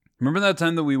Remember that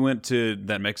time that we went to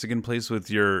that Mexican place with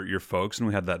your folks and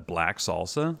we had that black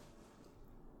salsa?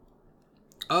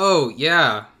 Oh,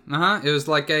 yeah. Uh-huh. It was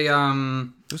like a,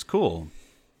 It was cool.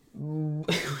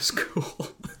 It was cool.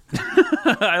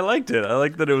 I liked it. I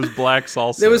liked that it was black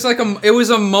salsa. It was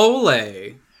a mole.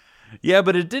 Yeah,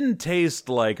 but it didn't taste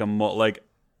like a mole. Like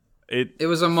it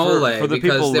was a mole for the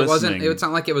because people it wasn't. listening. It's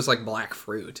not like it was like black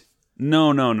fruit.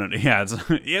 No. Yeah,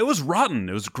 it was rotten.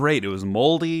 It was great. It was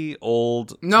moldy,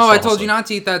 old. No, salsa. I told you not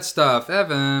to eat that stuff,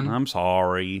 Evan. I'm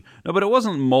sorry. No, but it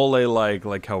wasn't mole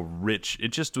like how rich. It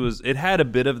just was. It had a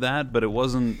bit of that, but it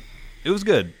wasn't. It was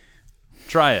good.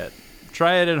 Try it.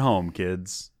 Try it at home,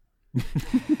 kids.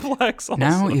 Black salsa.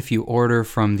 Now, if you order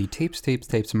from the Tapes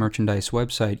merchandise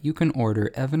website, you can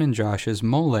order Evan and Josh's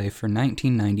Mole for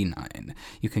 $19.99.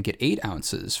 You can get 8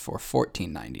 ounces for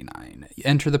 $14.99.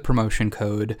 Enter the promotion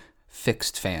code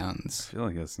FIXEDFANS. I feel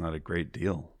like that's not a great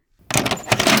deal.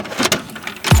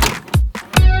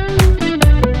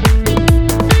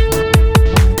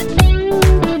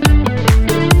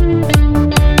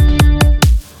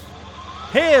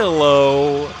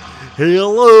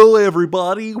 Hello,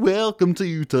 everybody. Welcome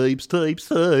to Tapes.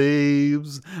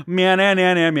 Meow, meow, meow,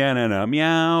 meow, meow,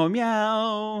 meow,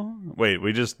 meow. Wait,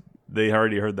 they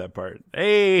already heard that part.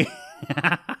 Hey.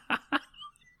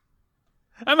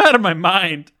 I'm out of my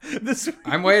mind.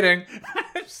 I'm waiting.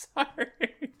 I'm sorry.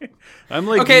 I'm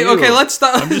like, okay, let's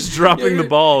stop. I'm just dropping the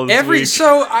ball this week.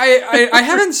 So I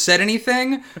haven't said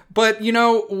anything, but you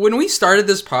know, when we started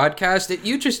this podcast, it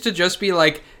used to just be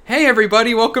like, hey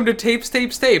everybody, welcome to Tapes,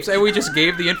 and we just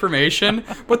gave the information.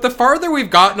 But the farther we've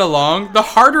gotten along, the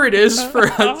harder it is for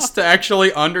us to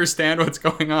actually understand what's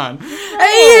going on.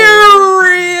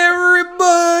 Hey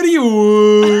everybody,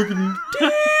 welcome to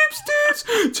Tapes.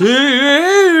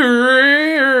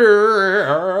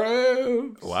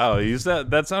 Wow,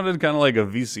 that sounded kind of like a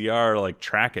VCR like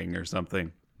tracking or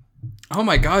something. Oh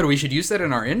my god, we should use that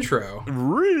in our intro.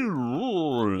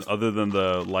 Other than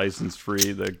the license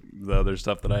free, the other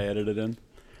stuff that I edited in.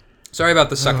 Sorry about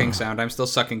the sucking sound. I'm still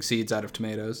sucking seeds out of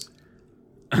tomatoes.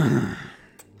 Hey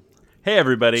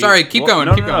everybody. Sorry, keep going.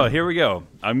 No, here we go.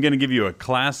 I'm going to give you a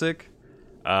classic.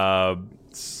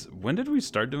 When did we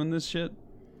start doing this shit?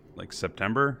 Like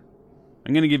September?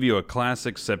 I'm going to give you a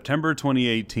classic September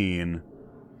 2018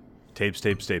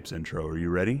 Tapes intro. Are you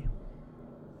ready?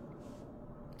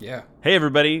 Yeah. Hey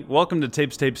everybody, welcome to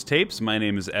Tapes. My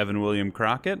name is Evan William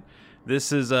Crockett.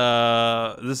 This is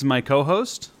my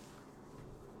co-host.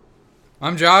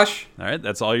 I'm Josh. All right,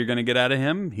 that's all you're going to get out of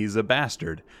him. He's a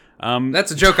bastard.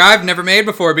 That's a joke I've never made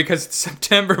before because it's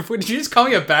September. Did you just call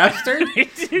me a bastard? I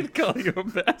did call you a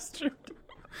bastard.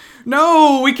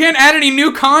 No, we can't add any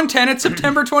new content. It's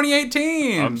September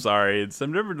 2018. I'm sorry, it's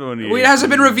September 2018. It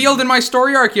hasn't been revealed in my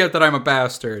story arc yet that I'm a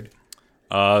bastard.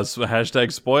 So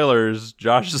hashtag spoilers.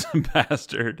 Josh is a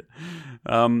bastard.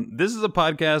 This is a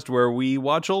podcast where we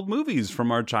watch old movies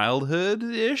from our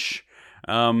childhood-ish.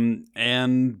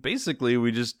 And basically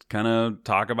we just kind of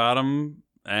talk about them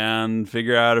and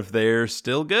figure out if they're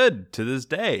still good to this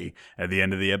day. At the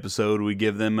end of the episode, we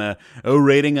give them a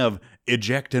rating of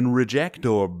eject and reject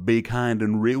or be kind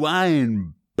and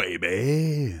rewind,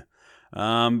 baby.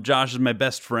 Josh is my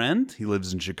best friend. He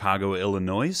lives in Chicago,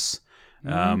 Illinois.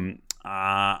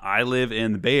 I live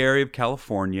in the Bay Area of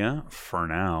California for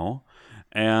now,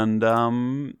 and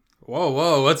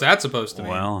Whoa, what's that supposed to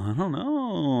mean? Well, I don't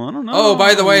know. Oh,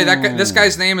 by the way, this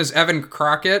guy's name is Evan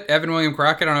Crockett, Evan William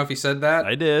Crockett. I don't know if he said that.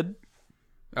 I did.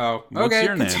 Oh, What's okay.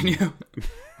 your name? Continue.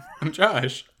 I'm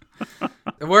Josh.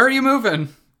 Where are you moving?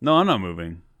 No, I'm not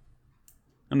moving.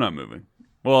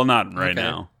 Well, not right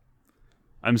now.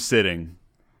 I'm sitting.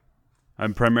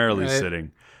 I'm primarily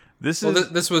sitting. This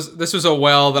was a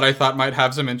well that I thought might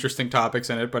have some interesting topics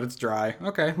in it, but it's dry.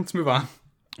 Okay, let's move on.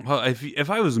 Well, if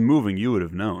I was moving, you would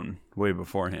have known way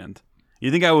beforehand. You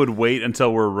think I would wait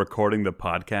until we're recording the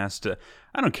podcast?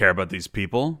 I don't care about these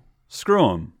people. Screw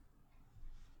them.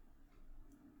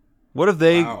 What have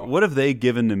they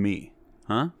given to me?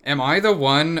 Huh? Am I the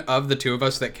one of the two of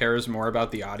us that cares more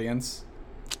about the audience?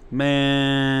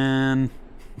 Man.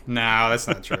 No, that's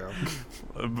not true.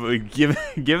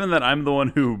 Given that I'm the one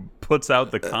who puts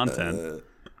out the content.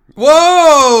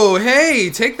 Whoa! Hey,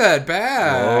 take that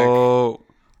back. Whoa.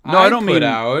 No, I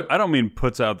don't mean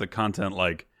puts out the content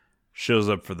like shows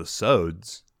up for the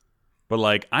sods. But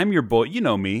like I'm your boy, you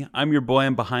know me. I'm your boy.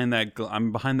 I'm behind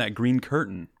that green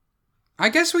curtain. I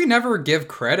guess we never give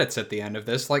credits at the end of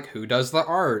this, like who does the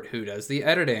art, who does the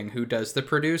editing, who does the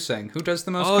producing, who does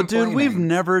the most complaining. Dude, we've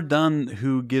never done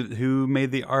who made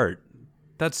the art.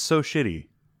 That's so shitty.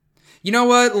 You know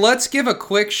what? Let's give a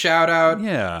quick shout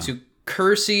out to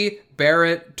Kersey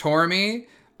Barrett Tormey.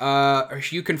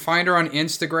 You can find her on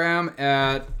Instagram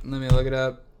at, let me look it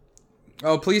up.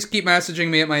 Oh, please keep messaging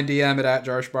me at my DM at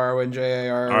Josh Barwin,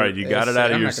 JAR. All right, you got it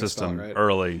out of your system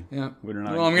early. Yeah.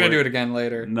 Well, I'm going to do it again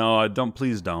later. No,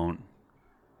 please don't.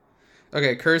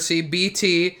 Okay, Kersey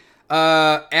BT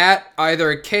at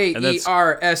either KERSEYBT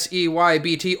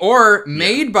or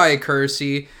Made by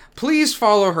Kersey. Please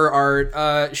follow her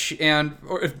art.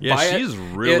 She's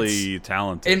really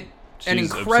talented. An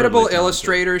incredible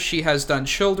illustrator. She has done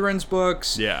children's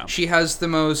books. Yeah. She has the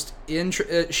most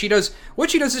she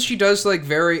does like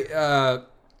very I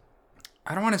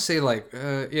don't want to say like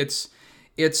it's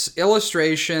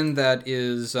illustration that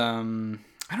is I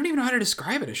don't even know how to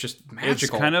describe it. It's just magical. It's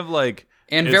kind of like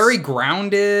very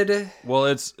grounded.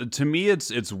 Well, to me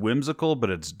it's whimsical, but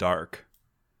it's dark.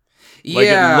 Like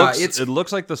it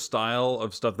looks like the style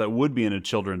of stuff that would be in a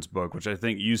children's book, which I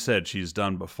think you said she's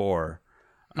done before.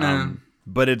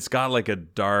 But it's got like a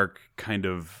dark kind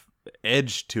of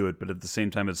edge to it, but at the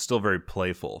same time, it's still very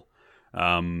playful.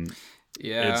 It's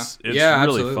really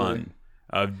absolutely fun.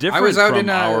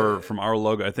 Different from our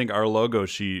logo. I think our logo,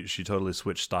 she totally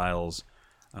switched styles.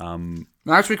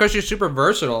 That's because she's super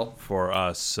versatile for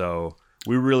us. So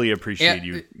we really appreciate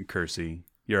you, Kersey.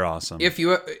 You're awesome. If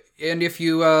you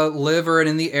live or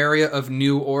in the area of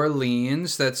New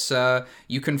Orleans, that's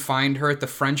you can find her at the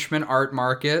Frenchman Art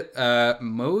Market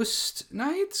most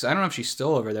nights. I don't know if she's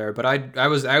still over there, but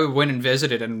I went and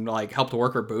visited and like helped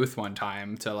work her booth one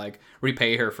time to like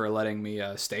repay her for letting me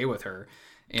stay with her.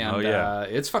 And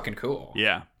it's fucking cool.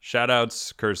 Yeah. Shout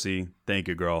outs, Kersey. Thank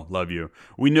you, girl. Love you.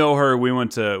 We know her. We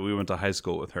went to high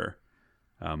school with her.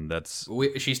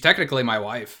 She's technically my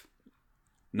wife.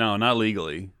 No, not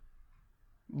legally.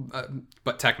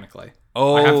 But technically.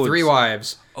 Oh, I have 3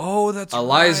 wives. Oh, that's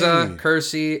Eliza, right.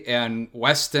 Kersey, and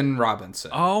Weston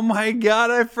Robinson. Oh my God,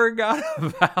 I forgot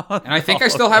about And I think I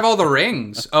still have all the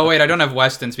rings. Oh wait, I don't have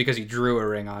Weston's because he drew a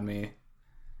ring on me.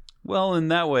 Well, in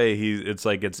that way, it's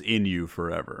like it's in you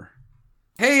forever.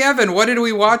 Hey, Evan, what did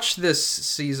we watch this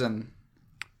season?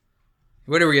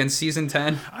 What are we in, season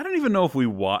 10? I don't even know if we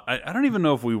I don't even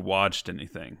know if we watched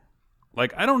anything.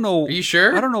 Like, I don't know. Are you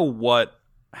sure? I don't know what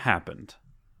happened.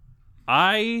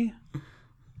 I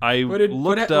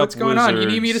looked up what's going on? You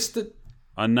need me to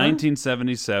on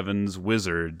 1977's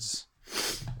Wizards,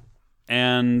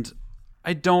 and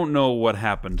I don't know what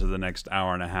happened to the next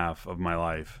hour and a half of my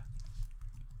life.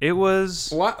 It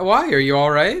was... Why? Are you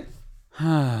all right?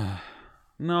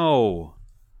 No,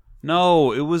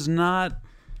 it was not.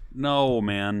 No,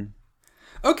 man.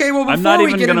 Okay, well, I'm not before we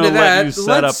even get gonna into let that, you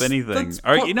set up anything.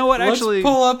 All right, you know what? Actually,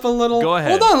 let's pull up a little. Go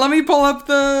ahead. Hold on, let me pull up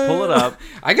the. Pull it up.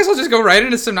 I guess I'll just go right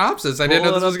into synopsis. I didn't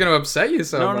know this was going to upset you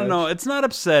so much. No. It's not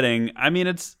upsetting. I mean,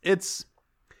 it's.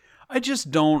 I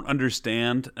just don't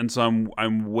understand, and so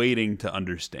I'm waiting to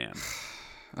understand.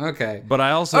 Okay. But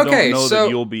I also don't know that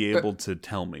you'll be able to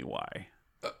tell me why.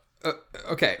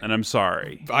 Okay. And I'm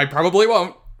sorry. I probably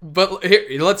won't. But here,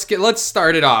 let's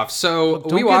start it off. So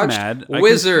Don't we watched get mad.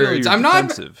 Wizards. I'm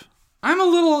defensive. I'm a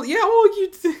little. Yeah. Well,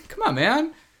 come on,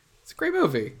 man. It's a great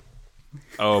movie.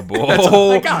 Oh boy. That's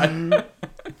all I got.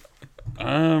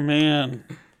 Oh man.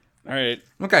 All right.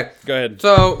 Okay. Go ahead.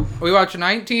 So we watched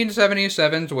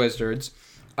 1977's Wizards.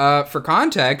 For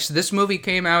context, this movie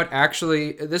came out at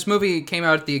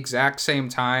the exact same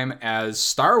time as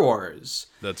Star Wars.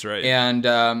 That's right.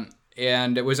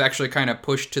 And it was actually kind of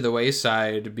pushed to the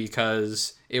wayside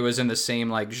because it was in the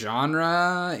same like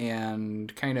genre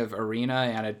and kind of arena,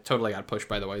 and it totally got pushed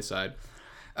by the wayside.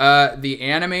 The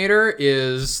animator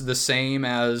is the same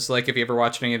as like if you ever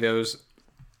watched any of those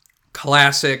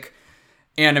classic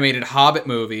animated Hobbit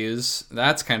movies,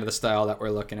 that's kind of the style that we're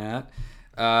looking at.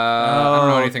 I don't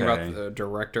know anything about the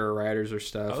director or writers or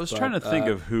stuff. I was trying to think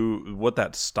of what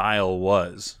that style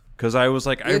was, because I was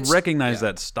like, I recognize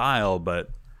that style, but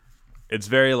it's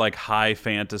very like high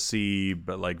fantasy,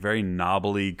 but like very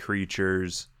knobbly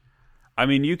creatures. I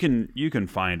mean, you can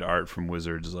find art from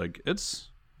Wizards. Like I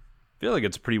feel like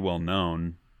it's pretty well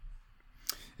known.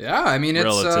 Yeah, I mean, it's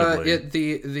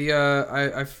relatively.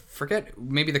 I forget,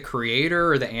 maybe the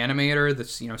creator or the animator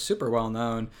that's super well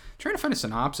known. I'm trying to find a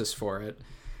synopsis for it,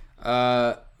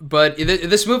 but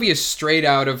this movie is straight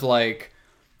out of like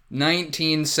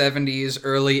 1970s,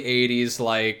 early 80s,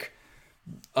 like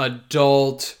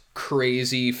adult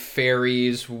crazy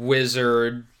fairies,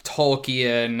 wizard,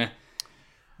 Tolkien,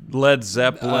 Led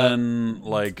Zeppelin,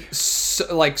 like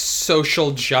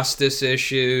social justice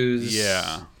issues.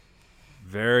 Yeah.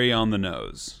 Very on the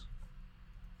nose.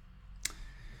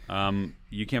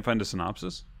 You can't find a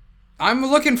synopsis? I'm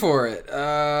looking for it.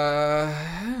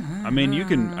 I mean, you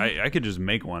can. I could just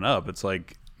make one up. It's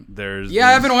like There's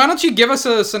Yeah, Evan, why don't you give us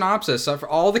a synopsis of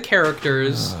all the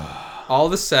characters, all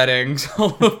the settings, all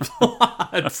the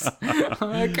plots?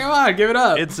 Come on, give it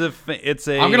up. It's a.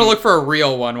 I'm gonna look for a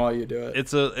real one while you do it.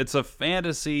 It's a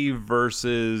fantasy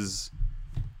versus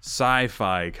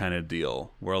sci-fi kind of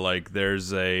deal where like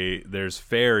there's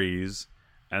fairies,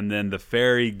 and then the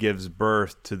fairy gives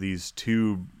birth to these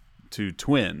two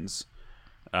twins.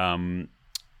 One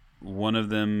of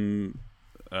them,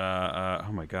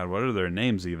 oh my god, what are their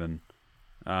names even?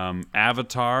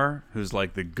 Avatar, who's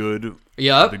like the good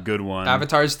one.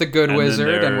 Avatar's the good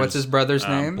wizard, and what's his brother's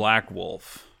name? Black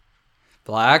Wolf.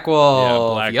 Black Wolf.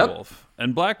 Yeah, Black Wolf.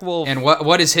 And Black Wolf. And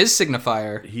what is his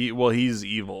signifier? He's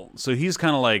evil. So he's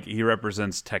kind of like, he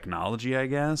represents technology, I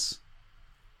guess.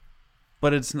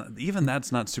 But it's not, even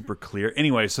that's not super clear.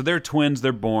 Anyway, so they're twins,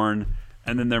 they're born,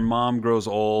 and then their mom grows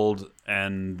old,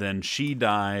 and then she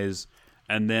dies,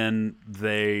 and then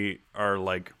they are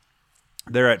like,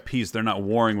 they're at peace. They're not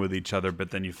warring with each other,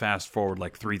 but then you fast forward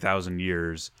like 3,000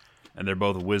 years, and they're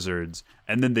both wizards,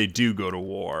 and then they do go to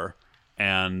war,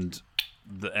 and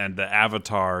the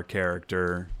Avatar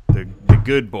character, the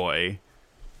good boy,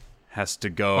 has to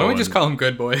go. Why don't we just call him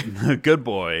Good Boy? The good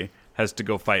boy has to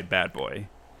go fight Bad Boy.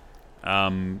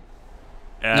 No,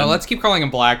 let's keep calling him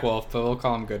Black Wolf, but we'll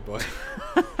call him Good Boy.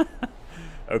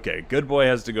 Okay, Good Boy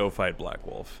has to go fight Black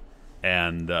Wolf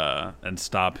and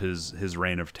stop his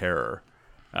reign of terror.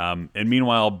 And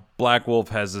meanwhile, Black Wolf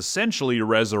has essentially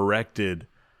resurrected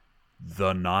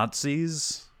the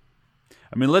Nazis.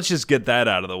 I mean, let's just get that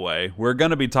out of the way. We're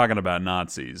going to be talking about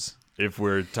Nazis if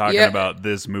we're talking about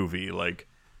this movie. Like,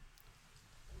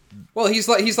 well, he's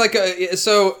like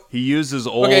so he uses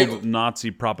old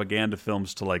Nazi propaganda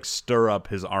films to like stir up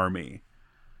his army.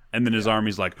 And then his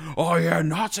army's like, "Oh yeah,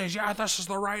 Nazis, yeah, this is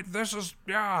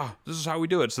how we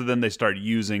do it." So then they start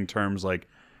using terms like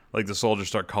the soldiers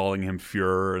start calling him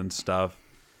Führer and stuff.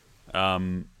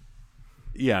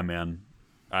 Yeah, man.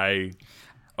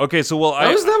 Okay, so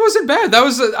that wasn't bad.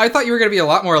 I thought you were gonna be a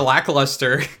lot more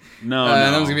lackluster. No,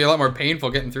 that was gonna be a lot more painful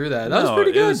getting through that. That was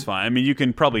pretty good. It was fine. I mean, you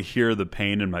can probably hear the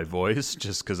pain in my voice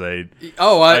just because it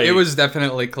was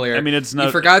definitely clear. I mean, it's not.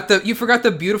 You forgot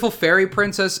the beautiful fairy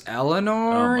princess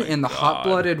Eleanor and the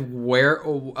hot-blooded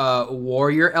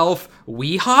warrior elf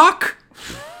Weehawk.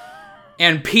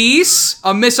 And Peace,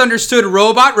 a misunderstood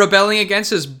robot rebelling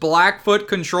against his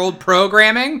Blackfoot-controlled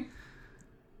programming.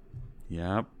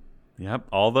 Yep.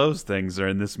 All those things are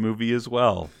in this movie as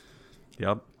well.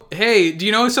 Yep. Hey, do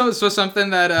you know something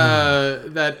that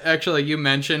that actually you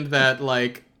mentioned that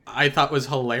like I thought was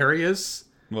hilarious?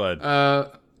 What?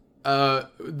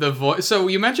 The voice. So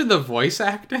you mentioned the voice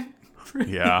acting.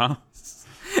 Yeah.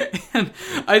 And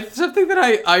something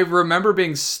that I remember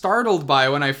being startled by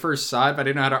when I first saw it, but I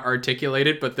didn't know how to articulate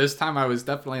it. But this time I was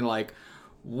definitely like,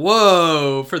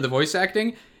 "Whoa!" For the voice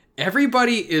acting,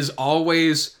 everybody is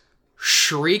always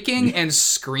shrieking and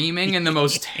screaming in the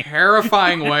most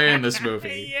terrifying way in this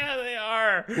movie. Yeah, they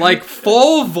are. Like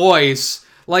full voice.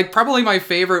 Like probably my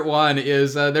favorite one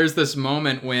is there's this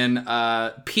moment when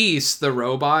Peace, the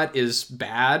robot, is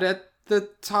bad at the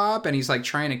top, and he's like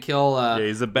trying to kill.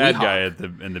 He's a bad guy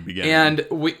in the beginning.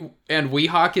 And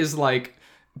Weehawk is like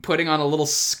putting on a little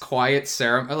quiet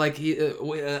ceremony. Like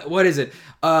what is it?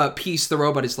 Peace, the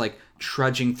robot, is like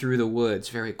trudging through the woods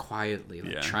very quietly,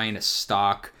 like trying to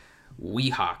stalk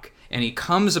Weehawk, and he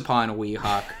comes upon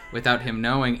Weehawk without him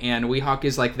knowing, and Weehawk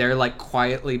is like there like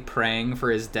quietly praying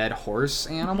for his dead horse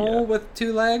animal with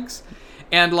two legs,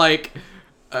 and the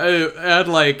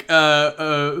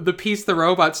Peace the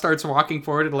robot starts walking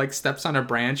forward and like steps on a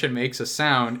branch and makes a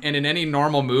sound, and in any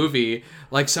normal movie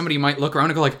like somebody might look around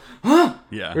and go like, "Huh?"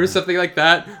 Or something like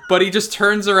that, but he just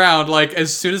turns around like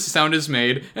as soon as the sound is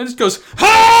made and just goes,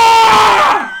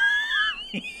 "Ah!"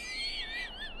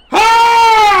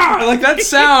 Like that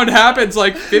sound happens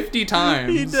like 50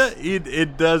 times.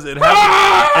 It does. It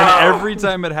happens, and every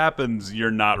time it happens, you're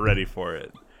not ready for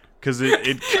it because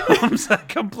it comes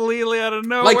completely out of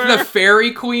nowhere. Like the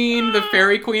fairy queen. The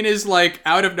fairy queen is like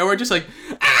out of nowhere, just like,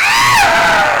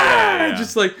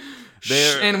 just like.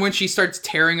 And when she starts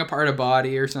tearing apart a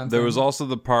body or something. There was also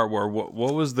the part where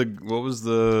what was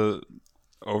the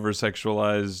over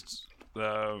sexualized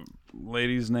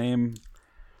lady's name?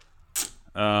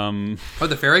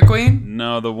 The fairy queen?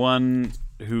 No, the one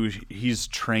who he's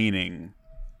training.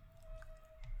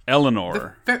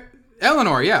 Eleanor.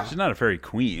 Eleanor, yeah. She's not a fairy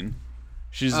queen.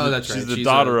 She's she's the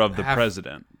daughter of the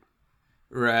president.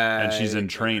 Right. And she's in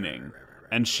training. Right.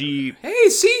 And she... Hey,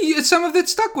 see, some of it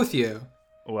stuck with you.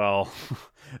 Well,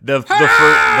 that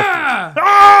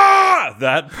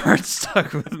part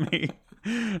stuck with me.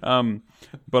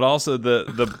 But also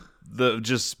the the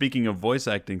just speaking of voice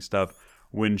acting stuff,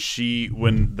 when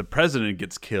the president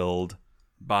gets killed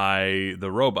by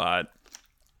the robot,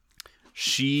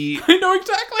 I know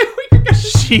exactly what you're gonna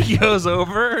say. she goes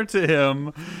over to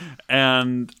him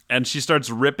and she starts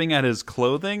ripping at his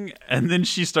clothing, and then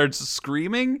she starts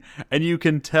screaming, and you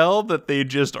can tell that they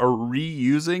just are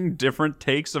reusing different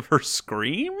takes of her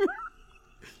scream.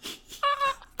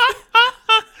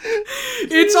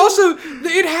 It's also,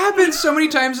 it happens so many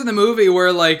times in the movie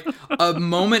where like a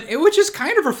moment, which is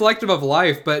kind of reflective of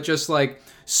life, but just like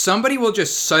somebody will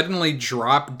just suddenly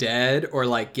drop dead or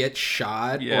like get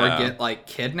shot or get like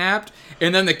kidnapped,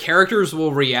 and then the characters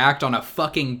will react on a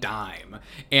fucking dime,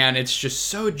 and it's just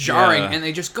so jarring, and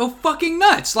they just go fucking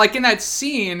nuts. Like in that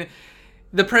scene,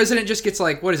 the president just gets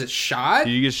like, what is it, shot?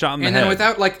 You get shot in the head. And then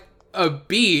without like a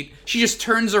beat, she just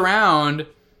turns around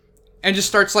and just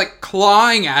starts like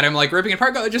clawing at him, like ripping it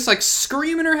apart, just like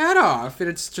screaming her head off. And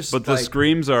it's just But like, the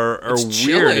screams are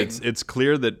weird. It's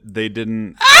clear that they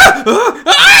didn't...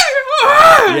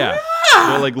 Yeah.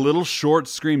 They're like little short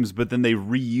screams, but then they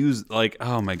reuse, like,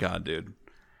 oh my god, dude.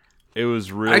 It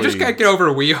was really... I just can't get over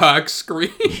Weehawk's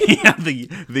scream. Yeah,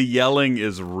 the yelling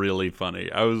is really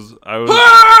funny. I was hoping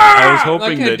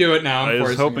I can't do it now. I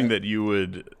was hoping that you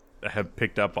would have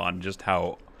picked up on just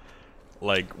how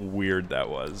like weird that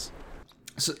was.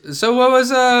 So what was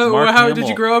Mark how Hamill. did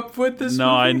you grow up with this No,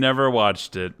 movie? I never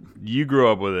watched it. You grew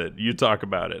up with it. You talk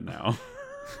about it now.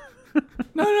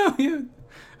 No, yeah.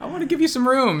 I want to give you some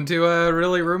room to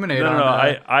really ruminate on.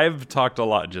 No, I've talked a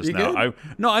lot just now. good?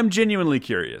 I'm genuinely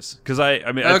curious because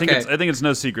I mean I think it's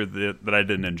no secret that I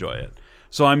didn't enjoy it.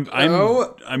 So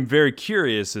I'm very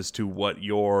curious as to what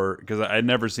because I'd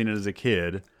never seen it as a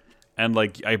kid, and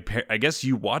like I guess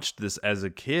you watched this as a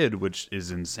kid, which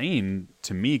is insane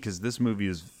to me because this movie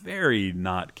is very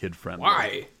not kid friendly.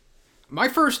 Why? My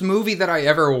first movie that I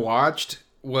ever watched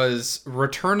was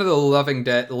Return of the Living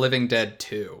Dead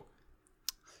 2.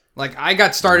 Like, I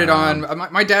got started on...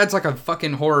 My dad's like a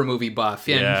fucking horror movie buff,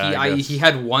 and he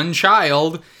had one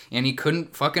child, and he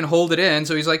couldn't fucking hold it in,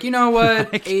 so he's like, you know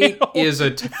what? 8 is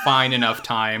a fine enough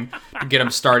time to get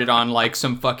him started on, like,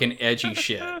 some fucking edgy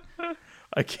shit.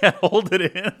 I can't hold it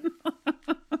in.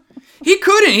 He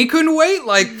couldn't wait,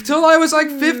 like, till I was, like,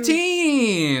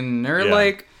 15, or,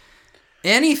 like,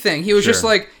 anything. He was just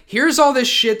like, here's all this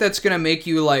shit that's gonna make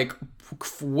you, like...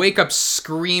 wake up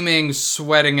screaming,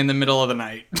 sweating in the middle of the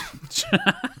night.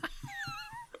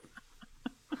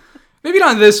 Maybe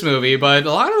not this movie, but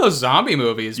a lot of those zombie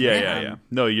movies. Yeah.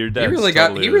 No, your dad he really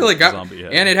got zombie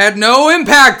head. and it had no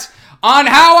impact on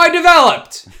how I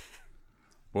developed.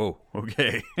 Whoa.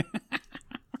 Okay.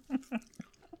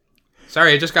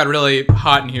 Sorry, it just got really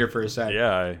hot in here for a second.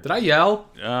 Yeah. Did I yell?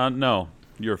 No,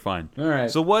 you're fine. All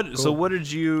right. So what? Cool. So what did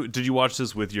you watch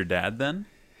this with your dad then?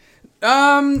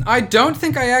 I don't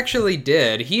think I actually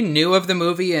did. He knew of the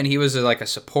movie and he was like a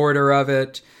supporter of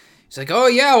it. He's like, oh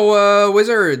yeah,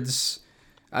 Wizards.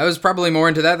 I was probably more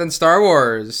into that than Star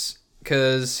Wars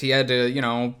because he had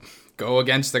to, go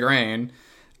against the grain.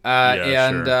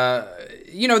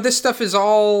 This stuff is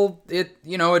all it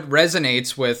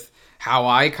resonates with how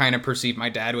I kind of perceived my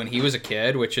dad when he was a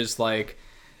kid, which is like,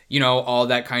 all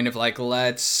that kind of like,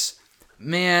 let's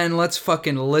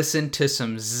fucking listen to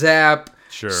some Zapp.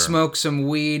 Sure. Smoke some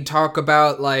weed, talk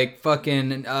about like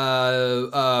fucking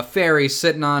fairies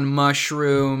sitting on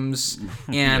mushrooms,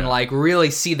 and like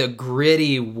really see the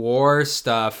gritty war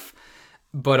stuff,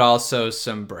 but also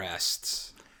some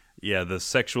breasts. Yeah, the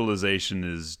sexualization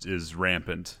is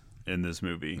rampant in this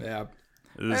movie. Yeah,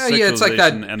 it's like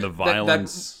that, and the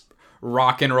violence. That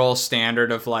rock and roll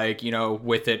standard of like,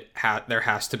 with it, there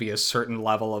has to be a certain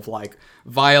level of like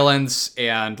violence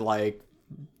and like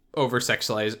over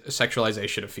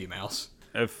sexualization of females.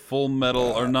 Full Metal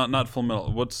or not Full Metal.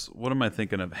 What am I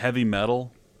thinking of? Heavy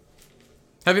Metal.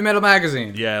 Heavy Metal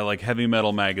Magazine. Yeah, like Heavy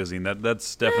Metal Magazine.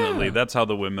 That's definitely that's how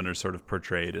the women are sort of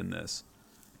portrayed in this.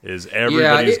 Is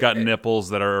everybody's got nipples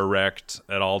that are erect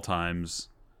at all times.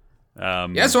 So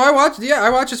I watched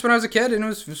this when I was a kid, and it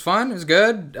was fun. It was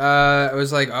good. I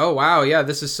was like, oh wow, yeah,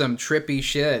 this is some trippy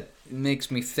shit. It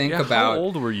makes me think about how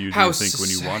old were you? Do you think when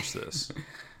you watched this?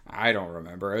 I don't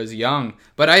remember. I was young.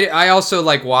 But I also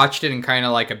like watched it and kind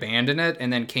of like abandoned it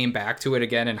and then came back to it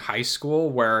again in high school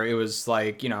where it was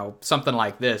like, something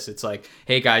like this. It's like,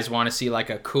 hey guys, want to see like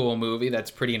a cool movie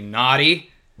that's pretty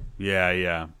naughty?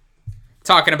 Yeah.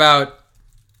 Talking about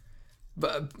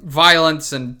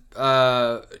violence and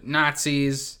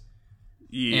Nazis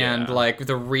and like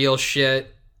the real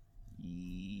shit.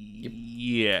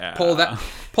 Yeah.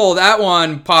 Pull that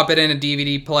one, pop it in a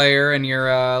DVD player in your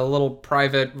little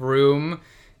private room,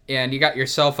 and you got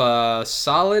yourself a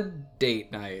solid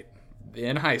date night.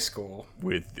 in high school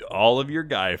with all of your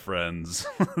guy friends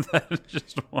that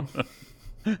just want to.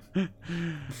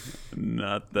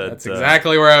 Not that that's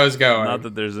exactly where I was going. Not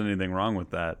that there's anything wrong with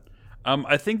that.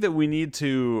 I think that we need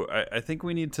to. I think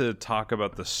we need to talk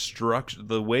about the structure,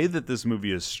 the way that this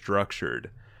movie is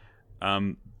structured,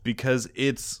 because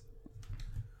it's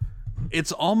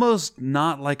almost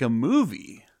not like a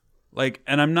movie. Like,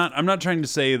 and I'm not trying to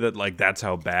say that like that's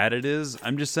how bad it is.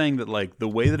 I'm just saying that like the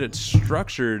way that it's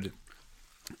structured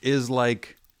is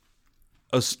like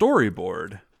a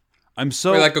storyboard. Or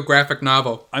like a graphic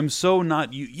novel. I'm so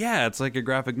not yeah, it's like a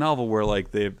graphic novel where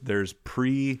like there's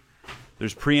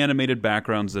pre-animated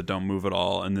backgrounds that don't move at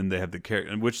all, and then they have the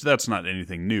character, which that's not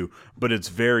anything new, but it's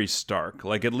very stark.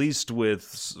 Like at least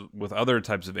with other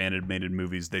types of animated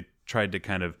movies, they tried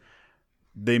to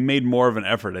they made more of an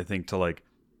effort, I think, to like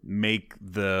make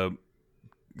the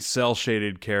cell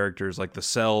shaded characters, like the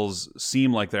cells,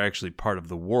 seem like they're actually part of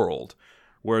the world.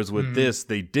 Whereas with this,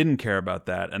 they didn't care about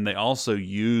that, and they also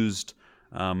used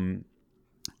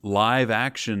live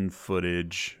action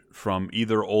footage from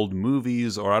either old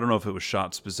movies, or I don't know if it was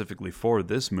shot specifically for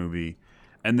this movie,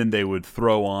 and then they would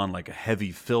throw on like a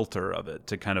heavy filter of it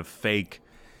to kind of fake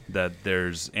that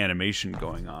there's animation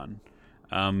going on.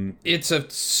 It's a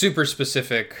super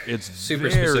specific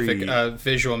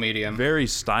visual medium. Very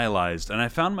stylized, and I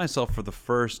found myself for the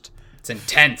first... It's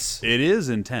intense. It is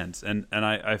intense. And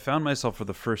I found myself for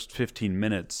the first 15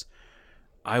 minutes,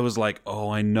 I was like,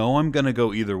 oh, I know I'm going to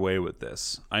go either way with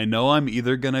this. I know I'm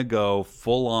either going to go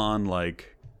full on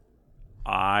like,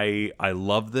 I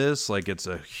love this, like it's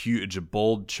a huge,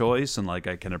 bold choice, and like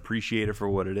I can appreciate it for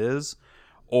what it is.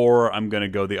 Or I'm going to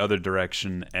go the other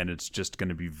direction, and it's just going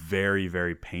to be very,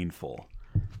 very painful.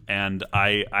 And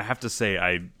I have to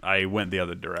say, I went the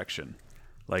other direction.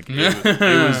 Like,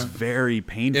 it was very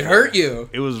painful. It hurt you.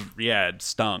 It was, yeah, it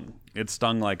stung. It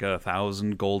stung like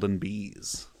 1,000 golden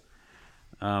bees.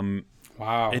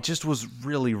 Wow. It just was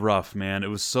really rough, man. It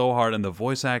was so hard, and the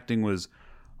voice acting was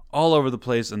all over the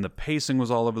place, and the pacing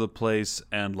was all over the place,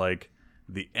 and, like,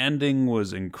 the ending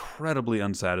was incredibly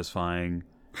unsatisfying.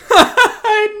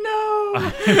 I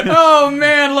know. Oh,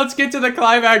 man, let's get to the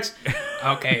climax.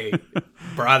 Okay,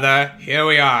 brother, here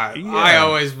we are. Yeah. I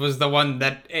always was the one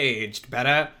that aged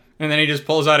better. And then he just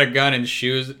pulls out a gun and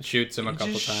shoots him a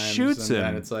couple times. Shoots him.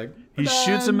 And it's like, he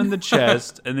shoots him in the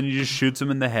chest, and then he just shoots him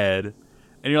in the head.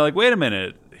 And you're like, wait a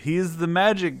minute. He's the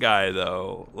magic guy,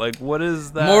 though. Like, what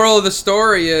is that? Moral of the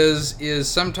story is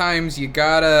sometimes you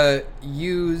gotta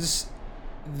use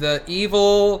the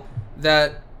evil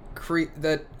that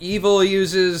evil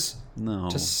uses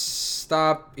to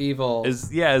stop evil. Is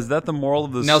that the moral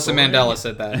of the Nelson story? Mandela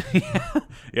said that.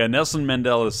 Yeah, Nelson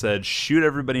Mandela said, shoot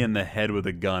everybody in the head with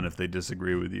a gun if they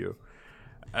disagree with you.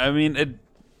 I mean,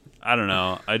 I don't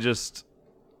know. I just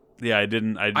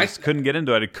couldn't get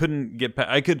into it. I couldn't get past.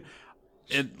 I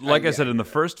said, in the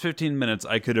first 15 minutes,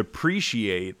 I could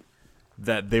appreciate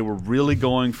that they were really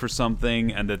going for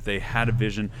something and that they had a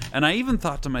vision. And I even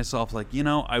thought to myself, like,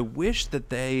 I wish that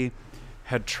they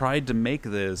had tried to make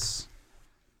this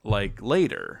like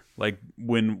later, like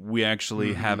when we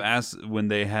actually when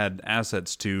they had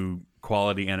assets to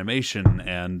quality animation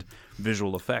and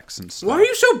visual effects and stuff. Why are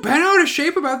you so bent out of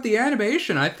shape about the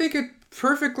animation? I think it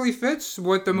perfectly fits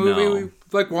what the movie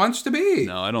wants to be.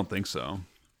 No, I don't think so.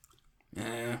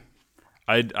 Yeah.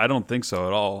 I don't think so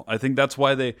at all. I think that's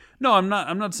why they... No, I'm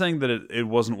not saying that it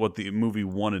wasn't what the movie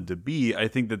wanted to be. I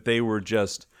think that they were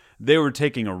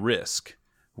taking a risk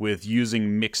with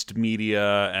using mixed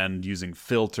media and using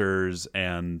filters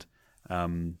and I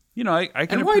can...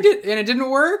 And it didn't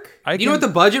work? You know what the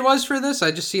budget was for this?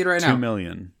 I just see it right now. $2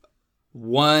 million.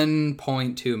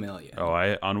 1.2 million. Oh,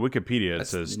 on Wikipedia it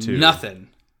says 2. Nothing.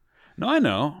 No, I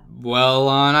know. Well,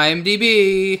 on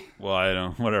IMDb. Well, I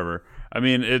don't... Whatever. I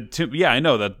mean, I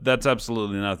know that's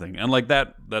absolutely nothing. And like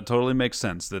that totally makes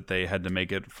sense that they had to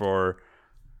make it for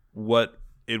what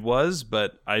it was,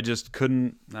 but I just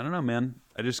couldn't, I don't know, man.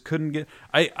 I just couldn't get,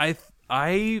 I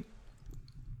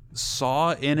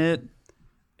saw in it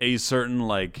a certain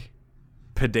like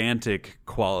pedantic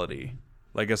quality,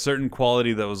 like a certain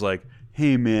quality that was like,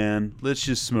 hey man, let's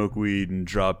just smoke weed and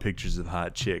draw pictures of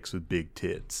hot chicks with big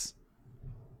tits.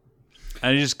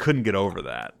 And I just couldn't get over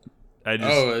that.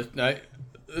 It's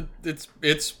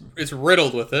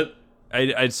riddled with it.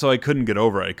 So I couldn't get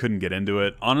over it. I couldn't get into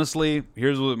it. Honestly,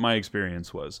 here's what my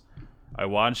experience was. I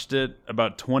watched it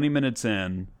about 20 minutes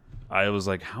in. I was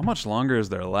like, how much longer is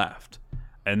there left?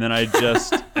 And then I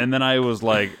was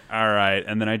like, all right.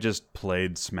 And then I just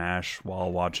played Smash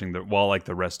while watching the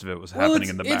rest of it was happening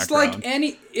in the background.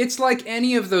 It's like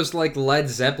any of those like Led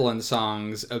Zeppelin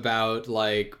songs about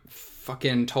like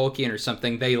fucking Tolkien or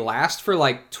something, they last for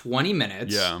like 20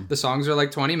 minutes. Yeah. The songs are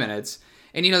like 20 minutes.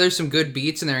 And, you know, there's some good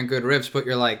beats in there and good riffs, but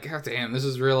you're like, God damn, this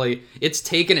is really... It's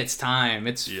taking its time.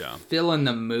 It's filling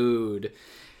the mood.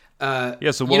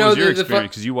 So what was your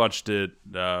experience? Because you watched it...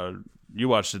 you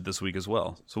watched it this week as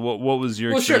well. So what was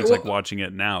your experience like watching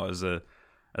it now as a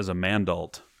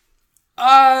mandalt?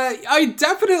 I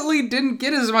definitely didn't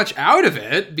get as much out of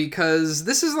it because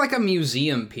this is like a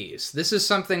museum piece. This is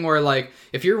something where, like,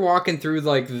 if you're walking through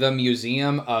like the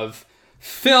museum of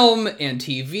film and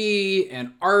TV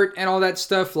and art and all that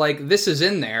stuff, like, this is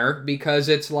in there because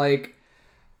it's like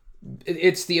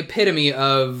it's the epitome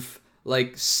of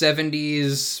like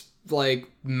 70s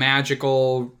like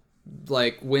magical,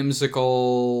 like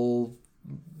whimsical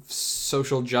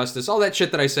social justice, all that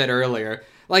shit that I said earlier.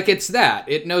 Like, it's that.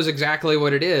 It knows exactly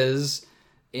what it is,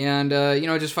 and, you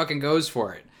know, it just fucking goes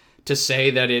for it. To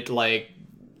say that it, like,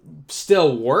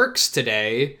 still works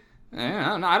today,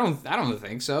 I don't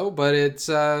think so, but it's,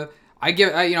 I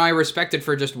respect it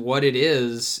for just what it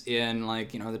is in,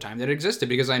 like, you know, the time that it existed,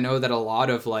 because I know that a lot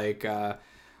of, like,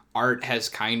 art has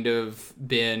kind of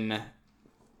been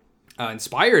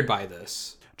inspired by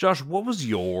this. Josh, what was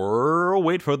your,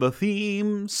 wait for the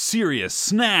theme, serious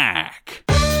snack?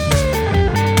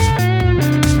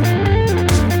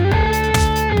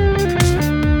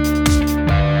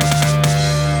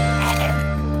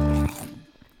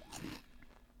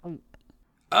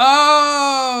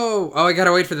 Oh, I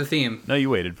gotta wait for the theme. No, you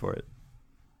waited for it.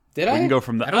 Did I? We can go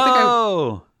from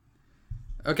the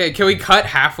Okay, can we cut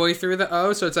halfway through the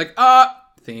O so it's like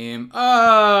theme? Oh.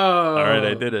 All right,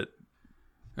 I did it.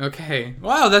 Okay.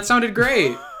 Wow, that sounded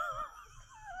great.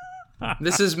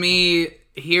 This is me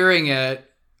hearing it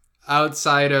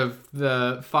outside of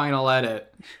the final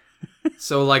edit.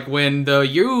 So like when the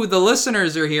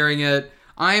listeners are hearing it,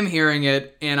 I'm hearing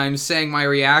it and I'm saying my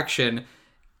reaction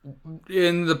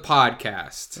in the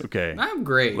podcast. Okay. I'm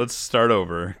great. Let's start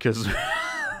over, because...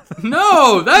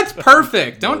 No, that's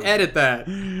perfect. Don't edit that.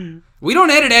 We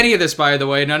don't edit any of this, by the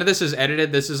way. None of this is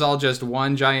edited. This is all just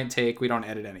one giant take. We don't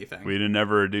edit anything. We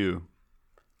never do.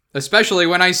 Especially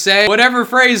when I say whatever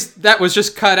phrase that was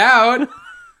just cut out.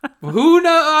 Who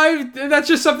knows? That's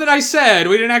just something I said.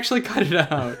 We didn't actually cut it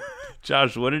out.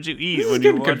 Josh, what did you eat when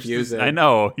you watched confusing. This? I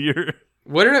know.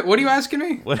 What are you asking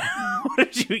me? What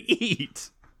did you eat?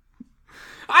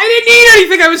 I didn't eat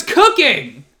anything. I was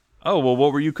cooking. Oh, well,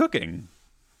 what were you cooking?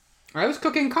 I was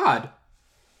cooking cod.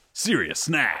 Serious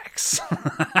snacks.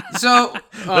 So,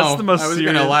 that's the most I was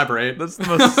going to elaborate. That's the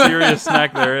most serious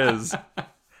snack there is.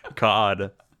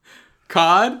 Cod.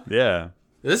 Cod? Yeah.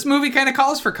 This movie kind of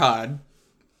calls for cod.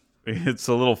 It's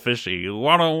a little fishy.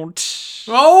 Why don't...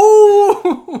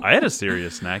 Oh! I had a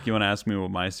serious snack. You want to ask me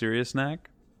what my serious snack?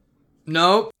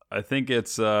 Nope. I think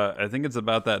it's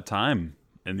about that time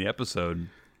in the episode.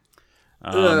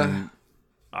 I'm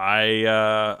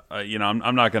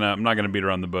not gonna beat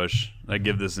around the bush. I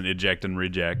give this an eject and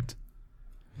reject.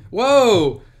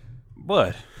 Whoa!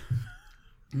 What?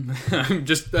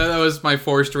 That was my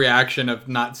forced reaction of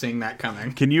not seeing that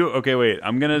coming. Can you? Okay, wait.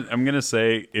 I'm gonna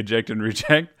say eject and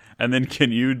reject, and then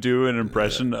can you do an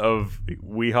impression of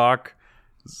Weehawk,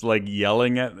 like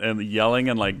yelling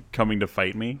and like coming to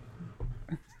fight me?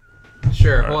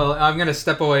 Sure. Right. Well, I'm going to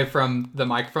step away from the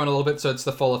microphone a little bit so it's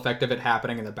the full effect of it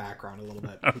happening in the background a little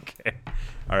bit. Okay.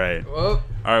 All right. Whoa.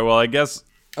 All right, well, I guess...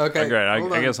 Okay. Great.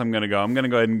 I guess I'm going to go. I'm going to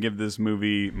go ahead and give this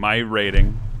movie my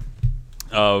rating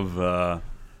of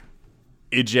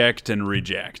eject and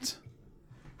reject.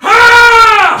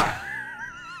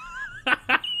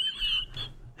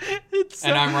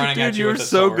 And I'm running dude, at you you're with a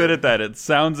so sword. good at that. It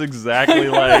sounds exactly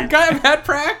like... I've had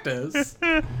practice.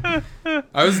 I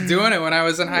was doing it when I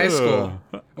was in high school.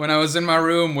 When I was in my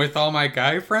room with all my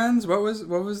guy friends. What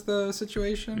was the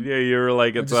situation? Yeah, you were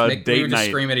like, it's a date we would night. Just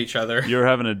scream at each other. You're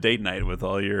having a date night with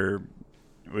all your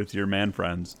man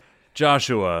friends.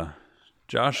 Joshua.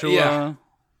 Yeah.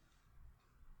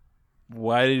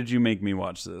 Why did you make me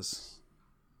watch this?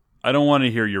 I don't want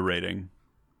to hear your rating.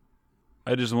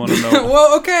 I just want to know.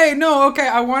 Well, okay.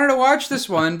 I wanted to watch this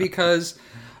one because,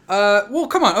 well,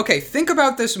 come on. Okay, think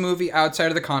about this movie outside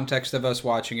of the context of us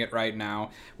watching it right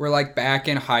now. We're like back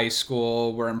in high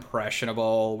school. We're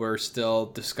impressionable. We're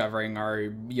still discovering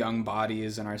our young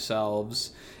bodies and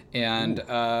ourselves. And,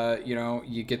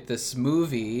 you get this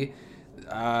movie,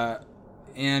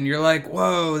 and you're like,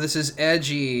 whoa, this is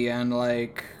edgy and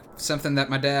like something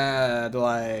that my dad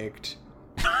liked.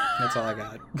 That's all I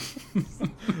got.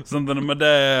 Something that my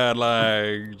dad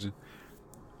liked.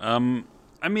 I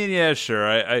mean, yeah, sure.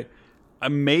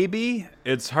 Maybe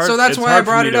it's hard. So that's it's why hard I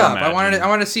brought for me it to up. imagine. I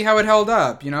wanted to see how it held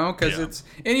up, you know, because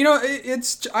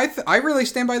Yeah. I really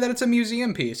stand by that. It's a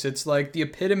museum piece. It's like the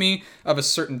epitome of a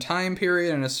certain time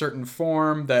period and a certain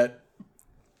form that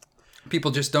people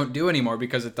just don't do anymore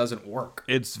because it doesn't work.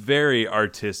 It's very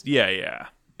artistic. Yeah.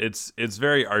 It's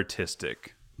very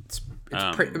artistic. It's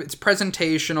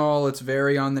presentational. It's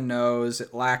very on the nose.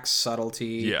 It lacks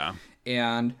subtlety. Yeah.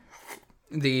 And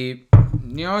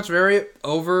it's very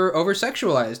over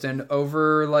sexualized and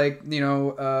over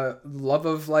love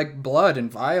of like blood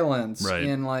and violence Right.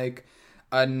 in like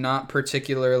a not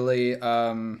particularly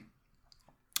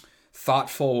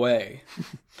thoughtful way.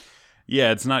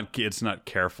 Yeah, it's not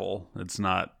careful. It's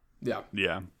not. Yeah.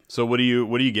 Yeah. So what do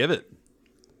you give it?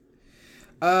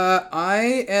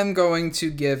 I am going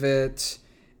to give it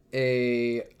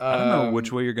a. I don't know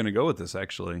which way you're going to go with this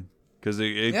actually, because it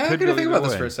Yeah, could I'm gonna go think either about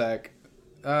this way. for a sec.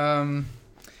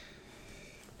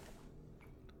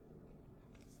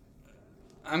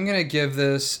 I'm gonna give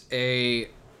this a.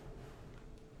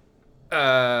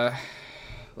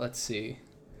 Let's see.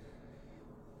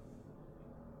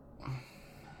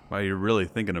 Wow, you're really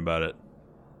thinking about it.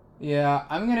 Yeah,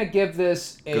 I'm gonna give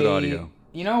this a. Good audio.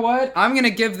 You know what? I'm gonna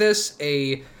give this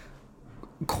a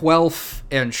Quelf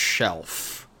and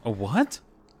Shelf. A what?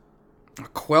 A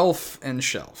Quelf and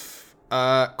Shelf.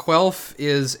 Quelf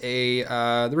is a.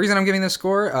 The reason I'm giving this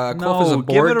score. Quelf is a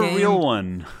board give it a game. real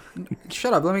one.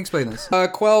 Shut up, let me explain this.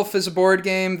 Quelf is a board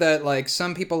game that like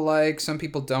some people like, some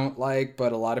people don't like,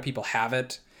 but a lot of people have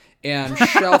it. And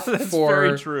Shelf That's for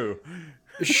very true.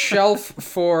 Shelf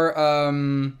for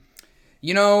I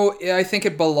think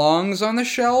it belongs on the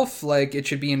shelf, like it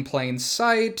should be in plain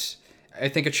sight. I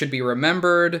think it should be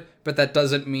remembered, but that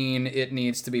doesn't mean it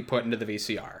needs to be put into the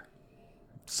VCR.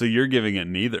 So you're giving it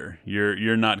neither.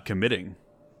 You're not committing.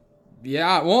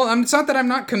 Yeah, well, it's not that I'm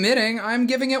not committing. I'm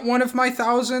giving it one of my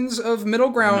thousands of middle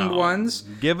ground No. ones.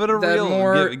 Give it a that real.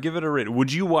 more- Give it a rate.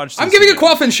 Would you watch this I'm giving again? it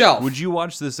Quelf and Shelf. Would you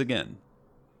watch this again?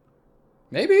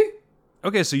 Maybe.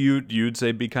 Okay, so you'd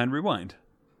say Be Kind Rewind.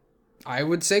 I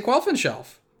would say Quelf and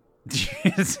Shelf.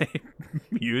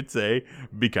 You'd say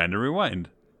Be Kind and Rewind.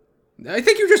 I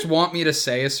think you just want me to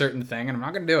say a certain thing, and I'm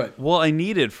not going to do it. Well, I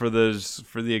need it for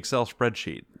the Excel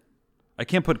spreadsheet. I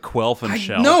can't put Quelf and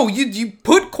Shelf. No, you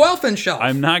put Quelf and Shelf.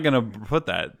 I'm not gonna put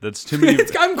that. That's too many.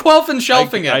 I'm Quelf and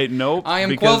Shelfing it. Nope. I am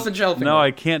because- Quelf and Shelfing No, it.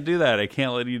 I can't do that. I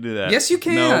can't let you do that. Yes, you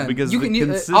can. No, because you the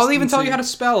can. I'll even tell you how to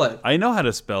consistency- spell it. I know how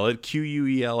to spell it.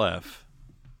 QUELF.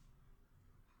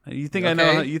 You think I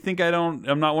know? Okay. You think I don't?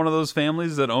 I'm not one of those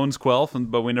families that owns Quelf,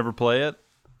 but we never play it.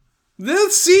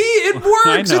 See, it works.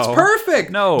 I It's know.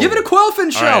 perfect. No. Give it a Quelf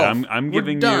and All Shelf. right, I'm We're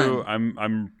giving done. you.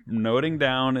 I'm noting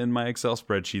down in my Excel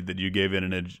spreadsheet that you gave it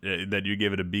that you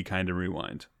gave it a Be Kind and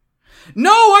Rewind.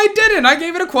 No, I didn't. I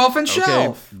gave it a Quelf and Okay,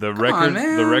 Shelf. the Come record on,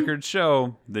 man. the records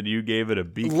show that you gave it a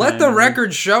Be Let Kind the and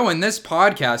record show in this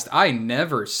podcast, I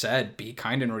never said be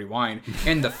kind and rewind.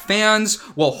 And the fans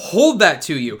will hold that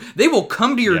to you. They will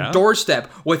come to your Yeah?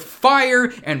 doorstep with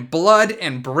fire and blood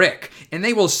and brick. And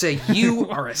they will say, you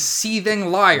are a seething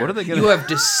liar. What are they gonna- You have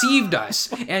deceived us.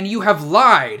 And you have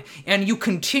lied. And you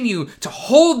continue to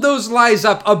hold those lies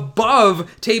up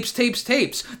above tapes.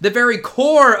 The very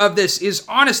core of this is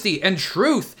honesty and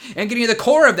truth. And getting to the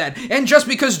core of that. And just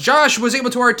because Josh was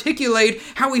able to articulate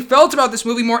how he felt about this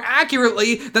movie more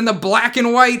accurately than the black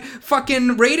and white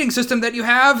fucking rating system that you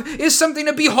have is something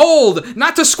to behold,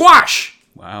 not to squash.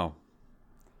 Wow.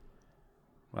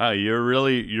 Wow, you're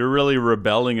really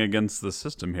rebelling against the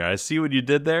system here. I see what you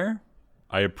did there.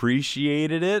 I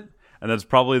appreciated it, and that's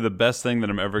probably the best thing that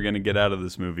I'm ever going to get out of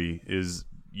this movie is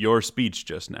your speech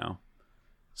just now.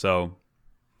 So,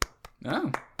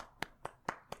 Oh.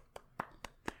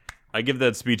 I give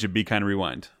that speech a Be Kind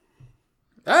Rewind.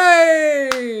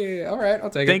 Hey! All right, I'll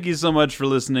take Thank you so much for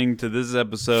listening to this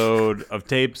episode of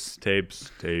Tapes.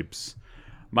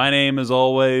 My name, as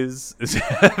always, is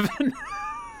Evan.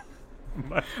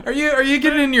 Are you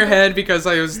getting in your head because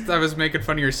I was making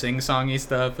fun of your sing-songy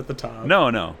stuff at the top? No,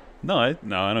 I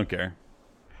don't care.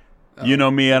 You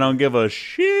know me, I don't give a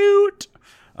shoot.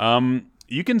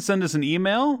 You can send us an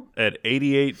email at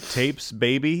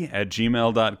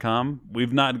 88tapesbaby@gmail.com.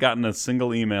 We've not gotten a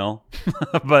single email,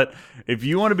 but if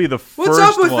you want to be the first What's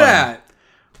up with one, that?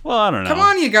 well, I don't know. Come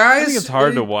on, you guys. I think it's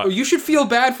hard to watch. You should feel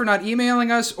bad for not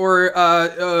emailing us or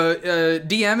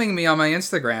DMing me on my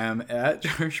Instagram at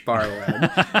Josh Barwen,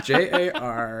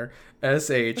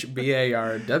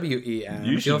 JARSHBARWEN.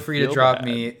 You Feel should free to feel drop bad.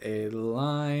 me a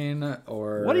line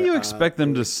or. What do you expect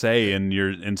them to say in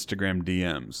your Instagram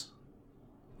DMs?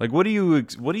 Like, what do you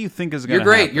think is going to You're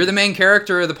great. happen? You're the main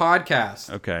character of the podcast.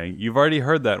 Okay, you've already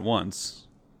heard that once.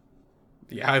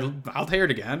 Yeah, I'll hear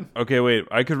it again. Okay, wait.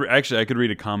 I could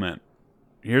read a comment.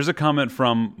 Here's a comment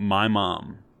from my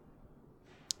mom.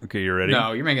 Okay, you ready?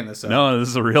 No, you're making this up. No, this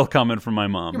is a real comment from my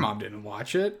mom. Your mom didn't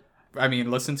watch it. I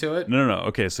mean, listen to it. No.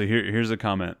 Okay, so here's a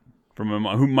comment from my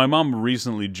mom. Who my mom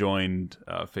recently joined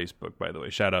Facebook, by the way.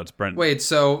 Shout outs, Brent. Wait,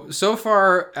 so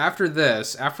far after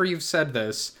you've said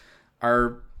this,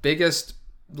 our biggest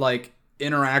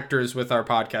interactors with our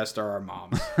podcast are our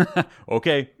moms.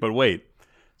 Okay, but wait.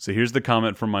 So here's the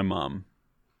comment from my mom.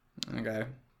 Okay.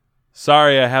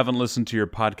 Sorry, I haven't listened to your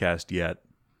podcast yet.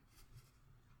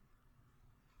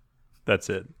 That's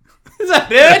it. Is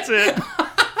that it? That's it.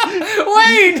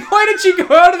 Wait, why did she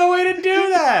go out of the way to do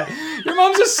that? Your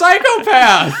mom's a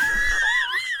psychopath.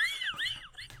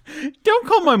 Don't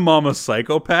call my mom a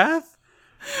psychopath.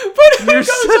 But who You're goes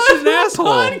such on an the asshole.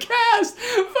 podcast?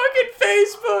 Fucking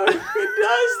Facebook. Who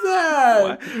does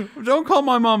that? Don't call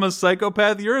my mom a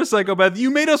psychopath. You're a psychopath. You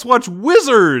made us watch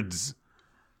Wizards.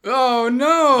 Oh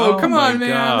no! Oh, Come my on, man.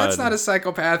 God. That's not a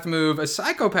psychopath move. A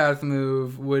psychopath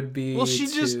move would be. Well, she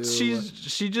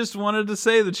just wanted to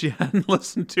say that she hadn't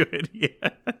listened to it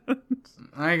yet.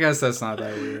 I guess that's not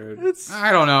that weird.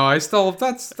 I don't know.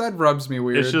 That rubs me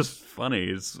weird. It's just funny.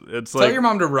 It's Tell like your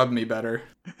mom to rub me better.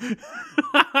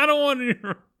 I don't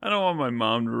want my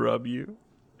mom to rub you.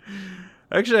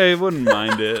 Actually, I wouldn't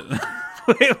mind it.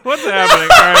 Wait, what's happening?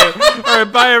 All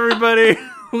right. Bye, everybody.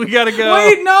 We gotta go.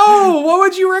 Wait, no! What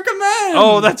would you recommend?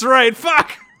 Oh, that's right.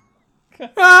 Fuck.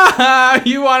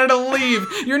 You wanted to leave.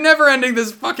 You're never ending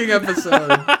this fucking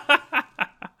episode.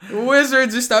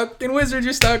 Wizards are stuck, and wizards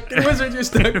are stuck, and wizards are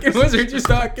stuck, and wizards are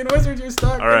stuck, and wizards are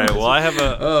stuck. All right. Well, I have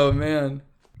a. Oh man.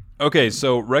 Okay,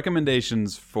 so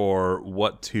recommendations for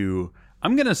what to.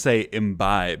 I'm gonna say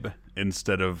imbibe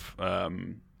instead of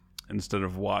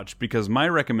watch, because my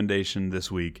recommendation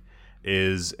this week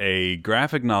is a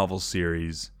graphic novel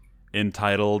series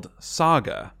entitled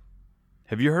Saga.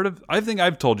 Have you heard of? I think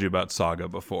I've told you about Saga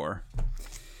before.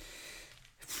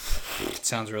 It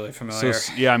sounds really familiar.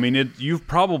 So, yeah, I mean, you've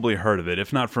probably heard of it,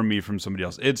 if not from me, from somebody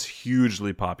else. It's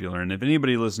hugely popular, and if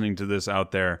anybody listening to this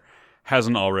out there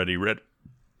hasn't already read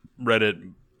it,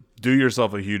 do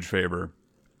yourself a huge favor.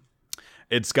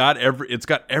 It's got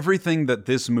everything that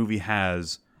this movie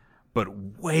has, but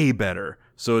way better.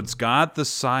 So it's got the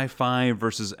sci-fi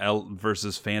versus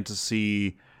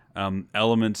fantasy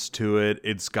elements to it.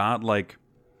 It's got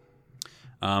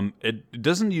it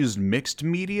doesn't use mixed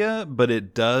media, but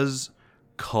it does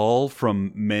cull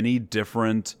from many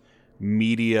different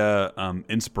media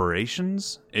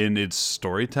inspirations in its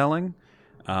storytelling.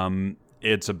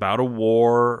 It's about a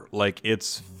war.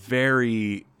 It's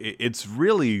really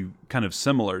kind of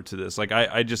similar to this.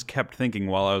 I just kept thinking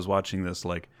while I was watching this,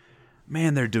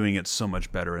 man, they're doing it so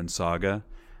much better in Saga.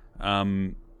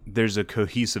 There's a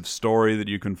cohesive story that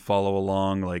you can follow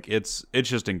along. It's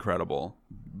just incredible.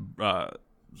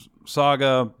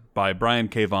 Saga by Brian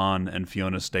K. Vaughan and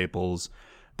Fiona Staples.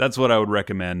 That's what I would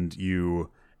recommend you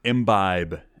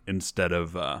imbibe instead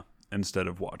of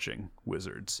watching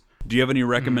Wizards. Do you have any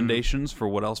recommendations for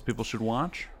what else people should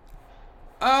watch?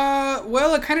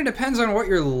 Well, it kind of depends on what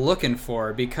you're looking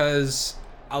for, because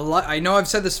I know I've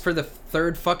said this for the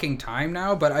third fucking time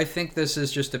now, but I think this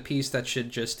is just a piece that should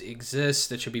just exist,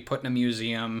 that should be put in a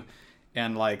museum,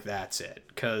 and that's it.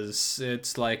 Because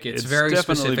it's very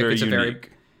specific. Very it's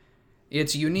unique.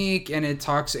 It's unique, and it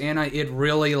talks, and it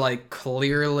really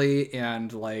clearly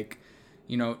and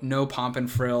no pomp and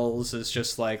frills. It's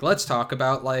just let's talk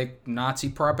about Nazi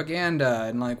propaganda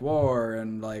and war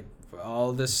and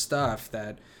all this stuff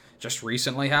that just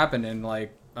recently happened in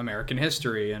American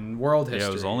history and world history. Yeah,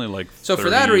 it was only so for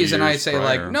that reason I say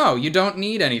prior. no, you don't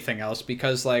need anything else,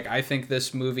 because I think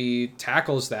this movie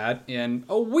tackles that in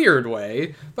a weird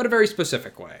way, but a very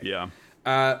specific way. Yeah.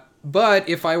 But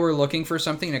if I were looking for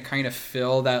something to kind of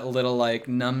fill that little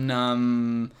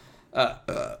num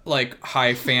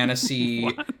high fantasy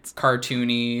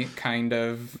cartoony kind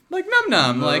of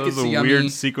num That it's was a yummy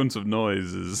weird sequence of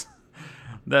noises.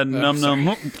 That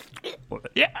num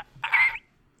yeah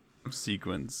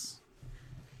sequence.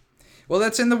 Well,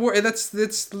 that's in the word. It's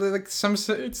some.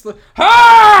 It's the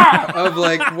of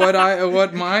what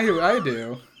I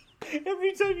do.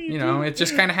 Every time You know, it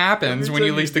just kind of happens when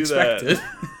you least expect it.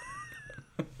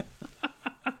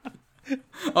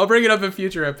 I'll bring it up in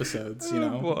future episodes.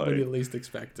 boy. When you least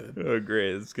expect it. Oh,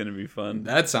 great! It's gonna be fun.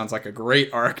 That sounds like a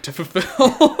great arc to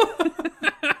fulfill.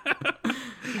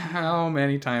 How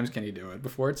many times can you do it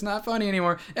before it's not funny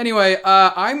anymore? Anyway,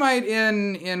 I might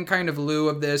in kind of lieu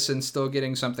of this and still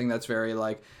getting something that's very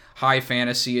high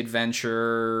fantasy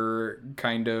adventure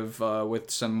kind of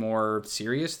with some more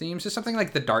serious themes is something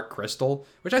like The Dark Crystal,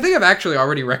 which I think I've actually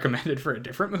already recommended for a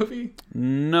different movie.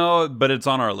 No, but it's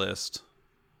on our list.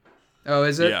 Oh,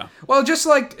 is it? Yeah. Well, just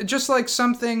like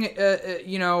something,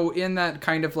 in that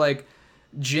kind of like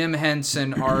Jim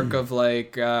Henson arc of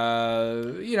like, something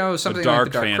like The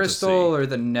Dark fantasy. Crystal or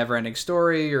The Neverending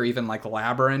Story or even like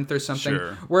Labyrinth or something,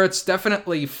 Sure. where it's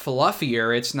definitely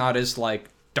fluffier. It's not as like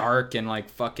dark and like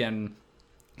fucking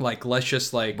like let's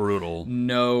just like Brutal.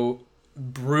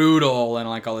 brutal and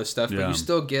like all this stuff, but Yeah. you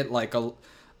still get like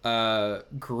a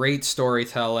great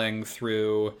storytelling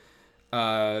through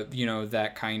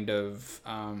that kind of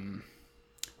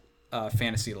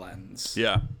fantasy lens.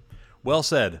 Yeah. Well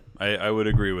said. I would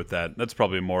agree with that. That's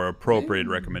probably a more appropriate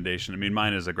recommendation. I mean,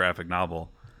 mine is a graphic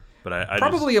novel, but I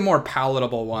Probably a more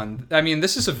palatable one. I mean,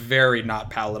 this is a very not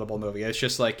palatable movie. It's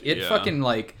just like fucking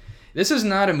like this is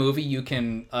not a movie you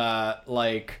can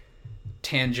like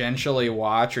tangentially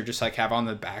watch or just like have on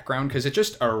the background because it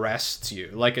just arrests you.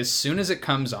 Like as soon as it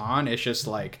comes on, it's just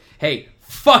like, hey,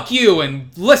 fuck you and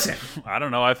listen. I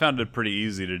don't know. I found it pretty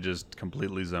easy to just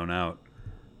completely zone out.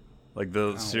 Like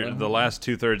the last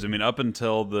 2/3. I mean, up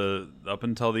until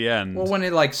the end. Well, when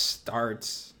it like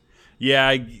starts, Yeah,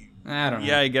 I don't know.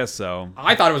 Yeah, I guess so.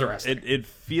 I thought it was arresting. It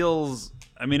feels.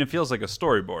 I mean, it feels like a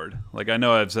storyboard. Like I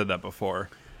know I've said that before,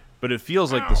 but it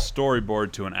feels like the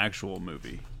storyboard to an actual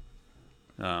movie.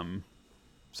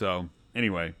 So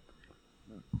anyway,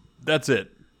 that's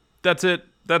it. That's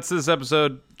this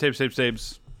episode.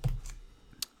 Tapes.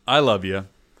 I love you.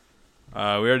 We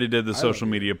already did the social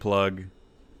media plug.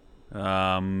 You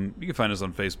can find us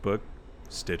on Facebook,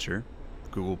 Stitcher,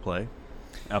 Google Play,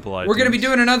 Apple iTunes. We're going to be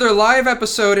doing another live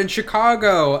episode in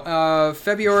Chicago,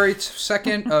 February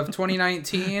 2nd of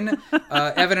 2019.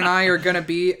 Evan and I are going to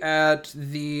be at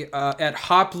the at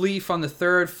Hop Leaf on the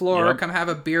 3rd floor. Yep. Come have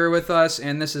a beer with us,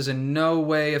 and this is in no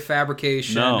way a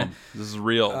fabrication. No, this is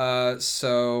real.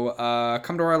 So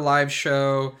come to our live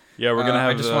show. Yeah, we're gonna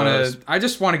have. I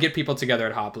just want to get people together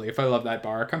at Hop Leaf. I love that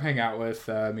bar. Come hang out with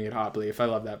me at Hop Leaf. I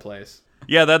love that place.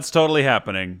 Yeah, that's totally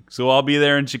happening. So I'll be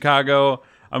there in Chicago.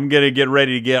 I'm going to get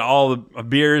ready to get all the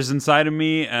beers inside of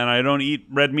me, and I don't eat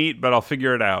red meat, but I'll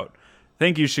figure it out.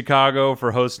 Thank you, Chicago,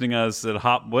 for hosting us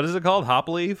at what is it called? Hop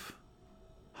Leaf?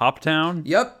 Hoptown?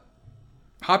 Yep.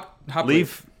 Hop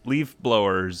Leaf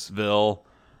Blowersville,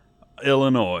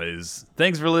 Illinois.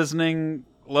 Thanks for listening.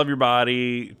 Love your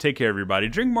body. Take care, everybody.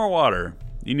 Drink more water.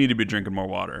 You need to be drinking more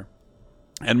water.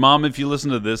 And Mom, if you listen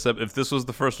to this, if this was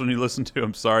the first one you listened to,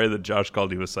 I'm sorry that Josh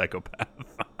called you a psychopath.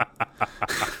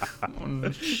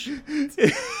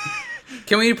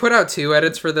 Can we put out 2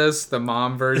 edits for this? The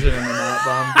mom version and the not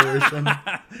mom version?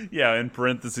 Yeah, in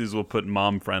parentheses, we'll put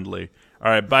mom friendly.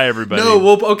 All right, bye, everybody. No,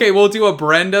 we'll do a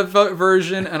Brenda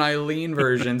version and Eileen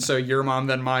version. So your mom,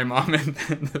 then my mom, and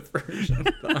then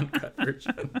the uncut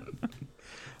version.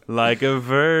 Like a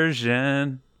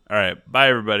version. All right, bye,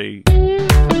 everybody.